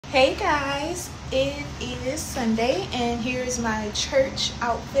Hey guys, it is Sunday and here's my church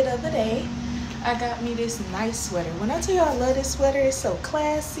outfit of the day. I got me this nice sweater. When I tell you I love this sweater, it's so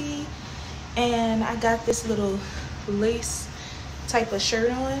classy. And I got this little lace type of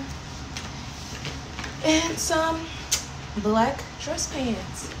shirt on and some black dress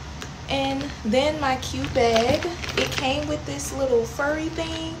pants. And then my cute bag, it came with this little furry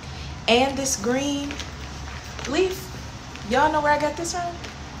thing and this green leaf. Y'all know where I got this from?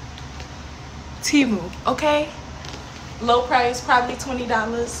 Temu, okay? Low price, probably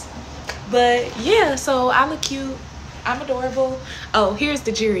 $20. But yeah, so I look cute. I'm adorable. Oh, here's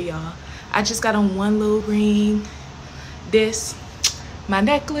the jewelry, y'all. I just got on one little ring, this, my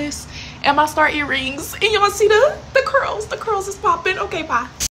necklace, and my star earrings. And y'all see the curls? The curls is popping. Okay, bye.